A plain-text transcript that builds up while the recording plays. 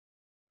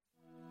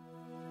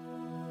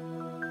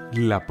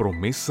La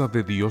promesa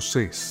de Dios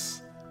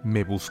es: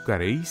 me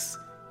buscaréis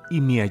y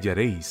me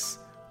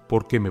hallaréis,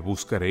 porque me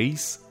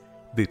buscaréis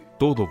de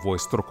todo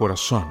vuestro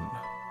corazón.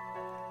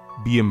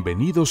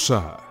 Bienvenidos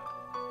a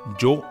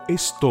Yo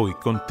estoy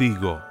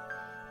contigo.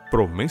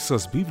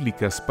 Promesas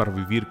bíblicas para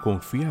vivir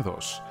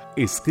confiados,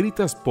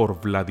 escritas por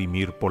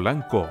Vladimir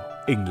Polanco,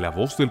 en la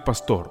voz del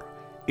pastor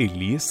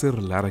Eliezer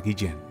Lara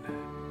Guillén.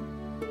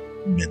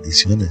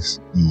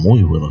 Bendiciones,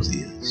 muy buenos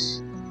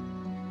días.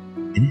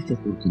 En esta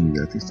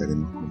oportunidad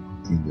estaremos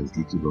compartiendo el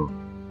título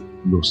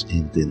Los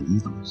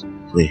entendidos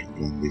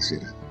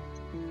resplandecerán.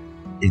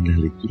 En las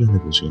lecturas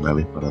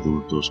devocionales para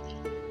adultos,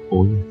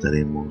 hoy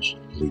estaremos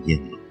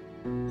leyendo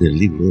del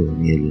libro de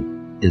Daniel,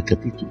 el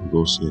capítulo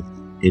 12,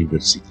 el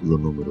versículo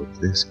número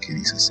 3, que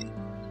dice así: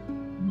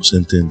 Los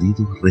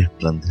entendidos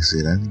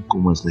resplandecerán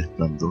como el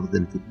resplandor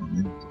del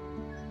firmamento,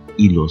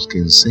 y los que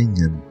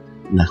enseñan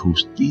la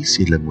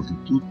justicia y la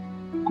multitud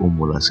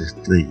como las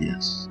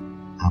estrellas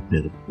a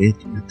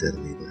perpetua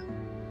eternidad.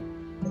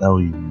 Para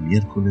hoy,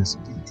 miércoles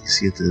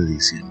 27 de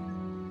diciembre.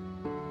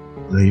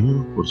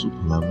 Reunidos por su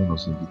palabra,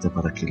 nos invita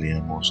para que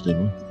leamos de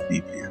nuestras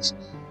Biblias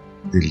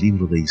del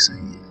libro de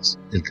Isaías,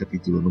 el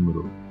capítulo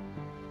número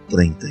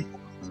 34.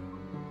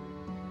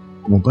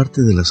 Como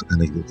parte de las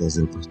anécdotas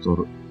del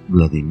pastor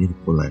Vladimir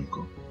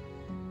Polanco,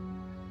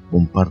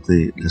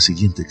 comparte la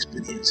siguiente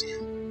experiencia.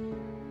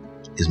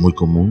 Es muy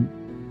común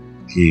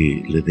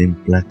que le den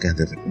placas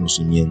de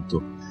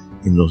reconocimiento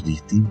en los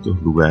distintos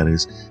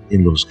lugares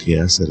en los que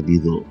ha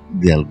servido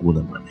de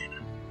alguna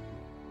manera.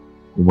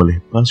 Como el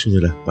espacio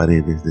de las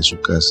paredes de su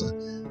casa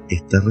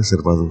está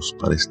reservado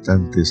para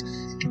estantes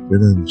que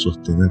puedan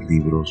sostener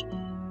libros,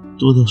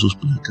 todas sus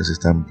placas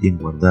están bien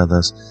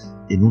guardadas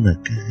en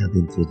una caja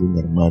dentro de un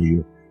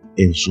armario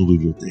en su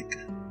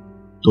biblioteca.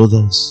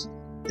 Todas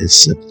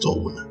excepto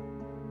una.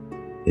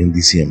 En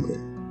diciembre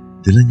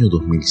del año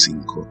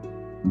 2005,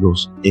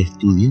 los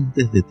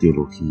estudiantes de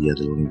teología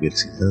de la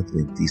Universidad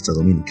Adventista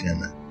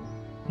Dominicana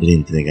le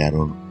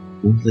entregaron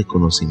un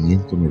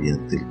reconocimiento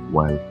mediante el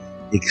cual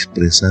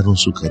expresaron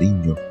su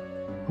cariño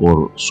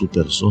por su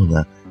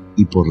persona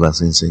y por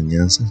las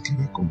enseñanzas que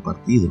había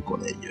compartido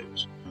con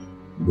ellos.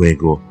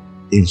 Luego,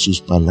 en sus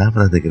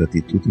palabras de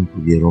gratitud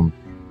incluyeron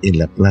en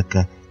la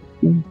placa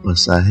un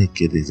pasaje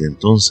que desde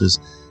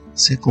entonces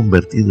se ha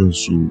convertido en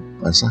su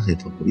pasaje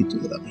favorito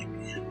de la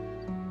Biblia.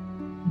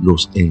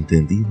 Los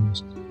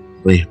entendidos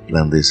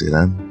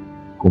resplandecerán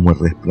como el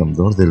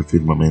resplandor del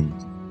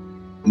firmamento,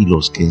 y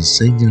los que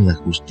enseñan la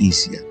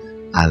justicia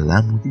a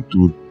la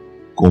multitud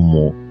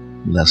como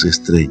las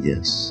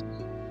estrellas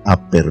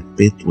a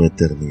perpetua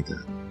eternidad.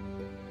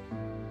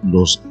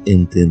 Los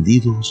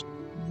entendidos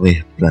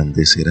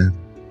resplandecerán.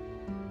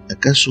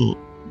 ¿Acaso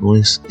no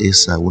es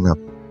esa una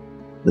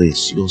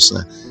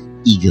preciosa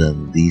y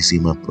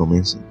grandísima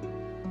promesa?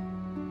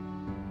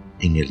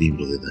 En el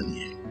libro de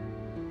Daniel,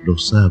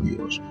 los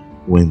sabios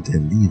o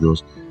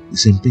entendidos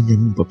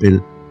desempeñan un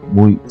papel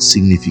muy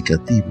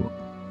significativo,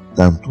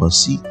 tanto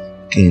así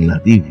que en la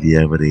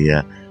Biblia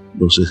hebrea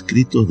los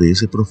escritos de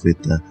ese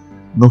profeta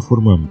no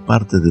forman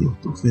parte de los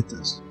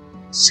profetas,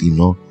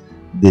 sino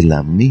de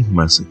la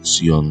misma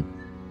sección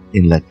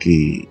en la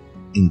que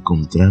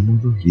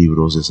encontramos los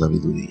libros de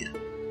sabiduría,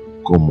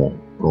 como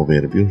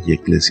Proverbios y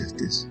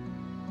Eclesiastés.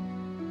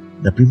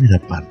 La primera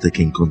parte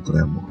que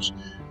encontramos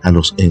a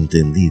los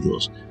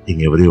entendidos, en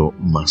hebreo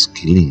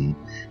masquilín,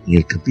 en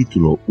el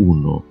capítulo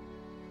 1,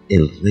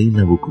 el rey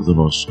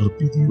Nabucodonosor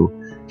pidió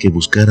que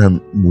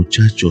buscaran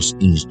muchachos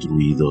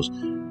instruidos,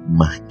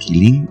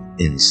 masquilín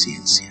en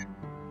ciencia.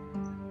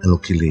 A lo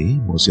que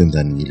leemos en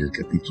Daniel, el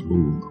capítulo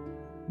 1,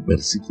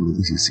 versículo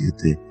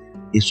 17,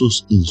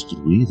 esos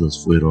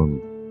instruidos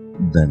fueron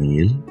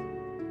Daniel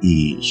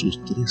y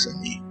sus 3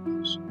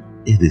 amigos,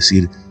 es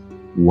decir,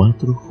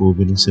 4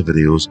 jóvenes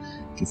hebreos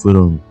que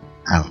fueron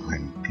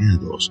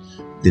arrancados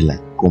de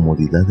la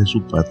comodidad de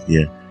su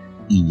patria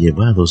y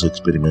llevados a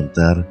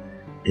experimentar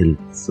el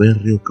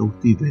férreo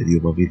cautiverio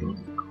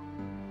babilónico.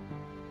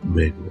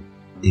 Luego,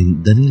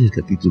 en Daniel el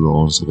capítulo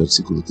 11,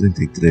 versículo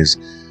 33,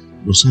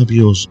 los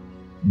sabios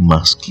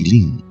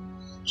masquilín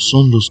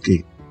son los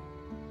que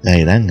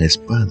caerán a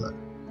espada,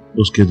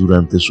 los que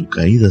durante su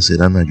caída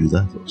serán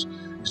ayudados.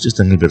 Esto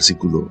está en el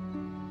versículo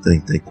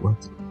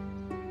 34.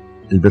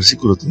 El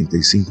versículo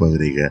 35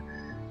 agrega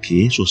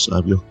que esos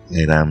sabios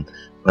caerán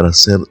para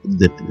ser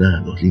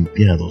depurados,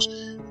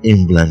 limpiados,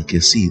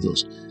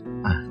 emblanquecidos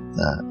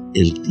hasta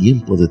el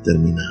tiempo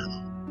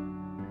determinado.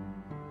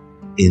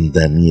 En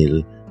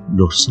Daniel,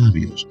 los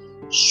sabios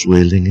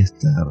suelen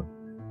estar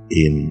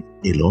en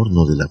el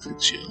horno de la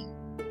aflicción.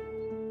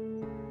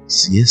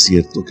 Sí es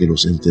cierto que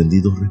los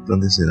entendidos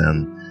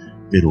resplandecerán,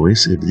 pero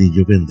ese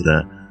brillo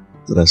vendrá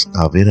tras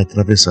haber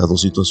atravesado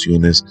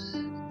situaciones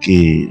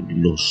que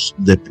los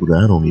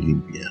depuraron y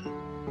limpiaron.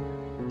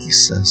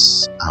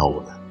 Quizás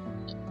ahora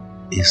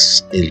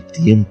es el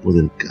tiempo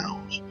del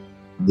caos,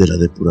 de la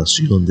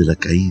depuración, de la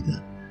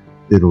caída,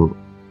 pero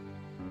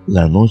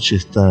la noche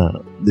está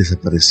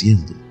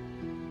desapareciendo.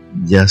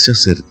 Ya se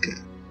acerca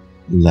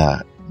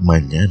la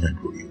mañana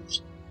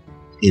gloriosa,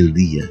 el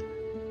día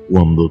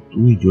cuando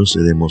tú y yo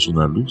seremos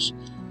una luz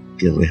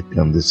que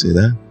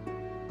resplandecerá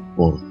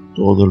por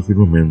todo el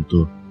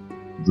firmamento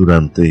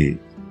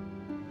durante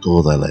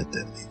toda la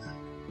eternidad.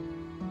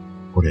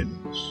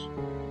 Oremos.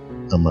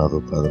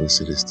 Amado Padre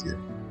Celestial,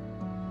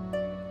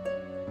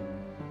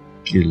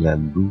 que la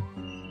luz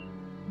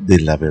de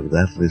la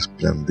verdad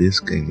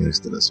resplandezca en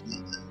nuestras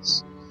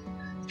vidas,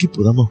 que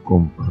podamos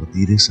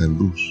compartir esa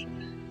luz,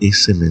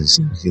 ese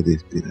mensaje de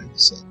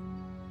esperanza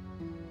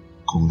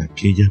con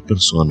aquellas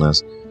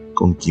personas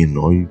con quien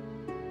hoy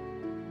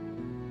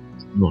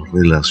nos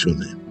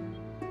relacionemos.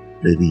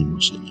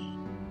 Pedimos, Señor,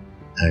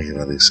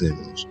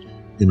 agradecemos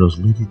en los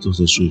méritos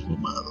de su Hijo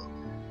amado,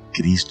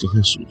 Cristo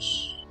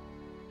Jesús.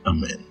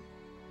 Amén.